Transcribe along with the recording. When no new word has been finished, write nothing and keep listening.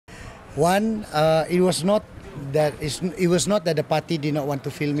One, it was not that the party did not want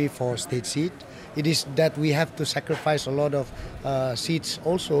to fill me for state seat. It is that we have to sacrifice a lot of seats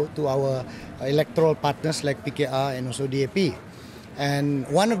also to our electoral partners like PKR and also DAP. And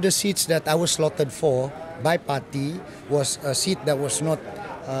one of the seats that I was slotted for by party was a seat that was not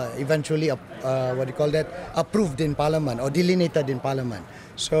eventually approved in Parliament or delineated in Parliament.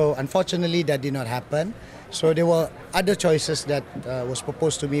 So unfortunately that did not happen. So there were other choices that was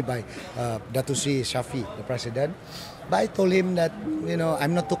proposed to me by Datuk Sri Shafi, the President. But I told him that,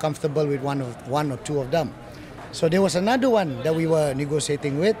 I'm not too comfortable with one or two of them. So there was another one that we were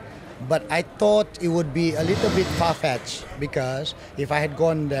negotiating with, but I thought it would be a little bit far-fetched because if I had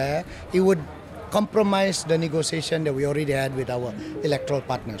gone there, it would compromise the negotiation that we already had with our electoral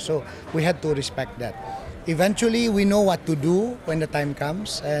partners. So we had to respect that. Eventually, we know what to do when the time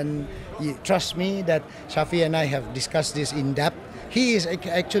comes, and trust me that Shafi and I have discussed this in depth. He is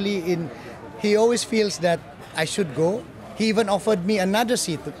actually he always feels that I should go. He even offered me another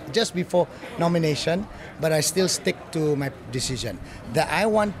seat just before nomination, but I still stick to my decision. That I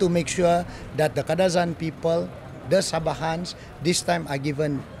want to make sure that the Kadazan people, the Sabahans, this time are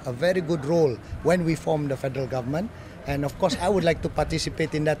given a very good role when we form the federal government. And of course, I would like to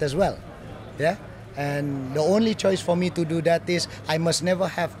participate in that as well. Yeah. And the only choice for me to do that is I must never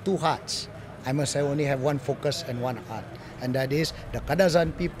have two hearts. I must only have one focus and one heart. And that is the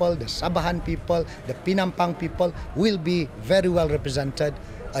Kadazan people, the Sabahan people, the Pinampang people will be very well represented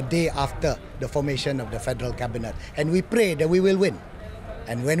a day after the formation of the federal cabinet. And we pray that we will win.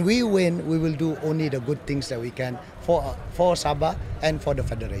 And when we win, we will do only the good things that we can for Sabah and for the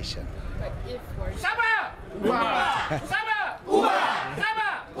federation. But if Sabah! Ubah! Sabah! Ubah!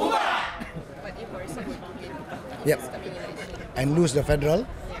 Sabah! Ubah! But if Sabah would win, yep. And lose the federal?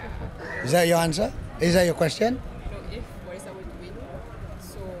 Yeah. Is that your answer? Is that your question? No, if Sabah would win,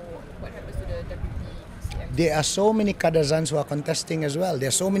 so what happens to the deputy CM? There are so many Kadazans who are contesting as well. There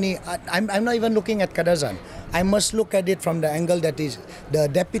are so many. I'm not even looking at Kadazan. I must look at it from the angle that is the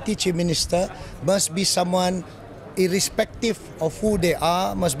deputy chief minister must be someone, irrespective of who they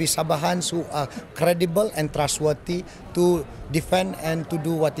are, must be Sabahans who are credible and trustworthy to defend and to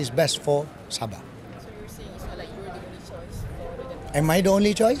do what is best for Sabah. So you're saying it's not like you're the only choice for the deputy? Am I the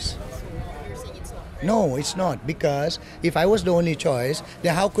only choice? So you're saying it's not, right? No, it's not, because if I was the only choice,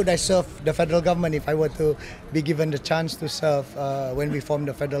 then how could I serve the federal government if I were to be given the chance to serve when we form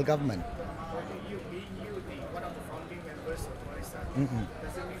the federal government? You being one of the founding members of Warisan,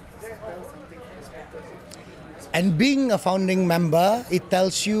 doesn't it tell something for the supporters? And being a founding member, it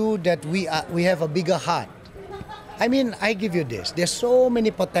tells you that we have a bigger heart. I mean, I give you this. There's so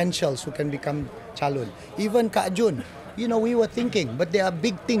many potentials who can become Chalun. Even Kak Adun, we were thinking, but there are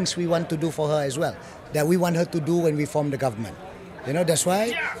big things we want to do for her as well, that we want her to do when we form the government. That's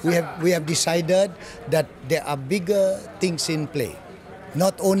why we have decided that there are bigger things in play.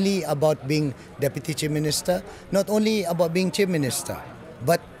 Not only about being Deputy Chief Minister, not only about being Chief Minister,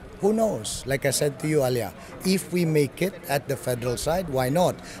 but who knows, like I said to you earlier, if we make it at the federal side, why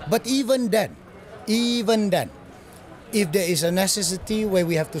not? But even then, if there is a necessity where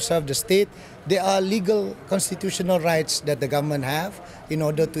we have to serve the state, there are legal constitutional rights that the government have in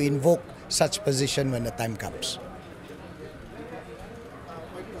order to invoke such position when the time comes.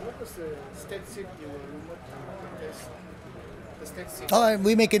 What was the state seat you were rumored to contest? The state seat? Oh,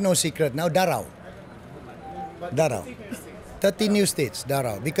 we make it no secret now, Darell. Darell. 30 new states,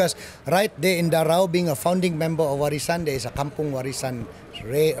 Darell. Because right there in Darell, being a founding member of Warisan, there is a Kampung Warisan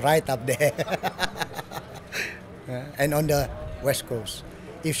right up there. And on the west coast.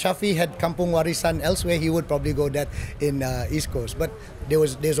 If Shafi had Kampung Warisan elsewhere, he would probably go that in east coast. But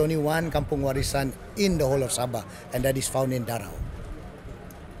there's only one Kampung Warisan in the whole of Sabah, and that is found in Darell.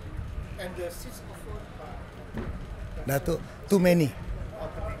 And the seats offered? Too many.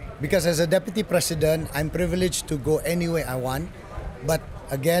 Because as a deputy president, I'm privileged to go anywhere I want. But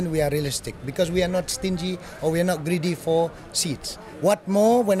again, we are realistic because we are not stingy or we are not greedy for seats. What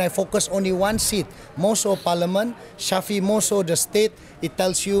more, when I focus only one seat, more so Parliament, Shafi more so the state, it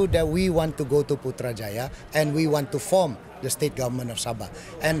tells you that we want to go to Putrajaya and we want to form the state government of Sabah.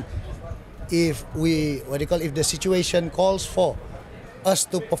 And if if the situation calls for us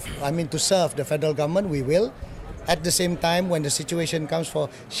to serve the federal government, we will. At the same time, when the situation comes for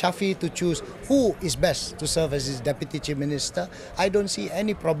Shafi to choose who is best to serve as his deputy chief minister, I don't see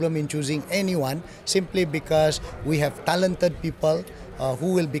any problem in choosing anyone simply because we have talented people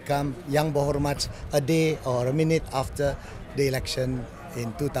who will become young Bahormats a day or a minute after the election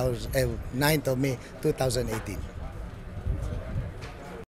in 9th of May 2018.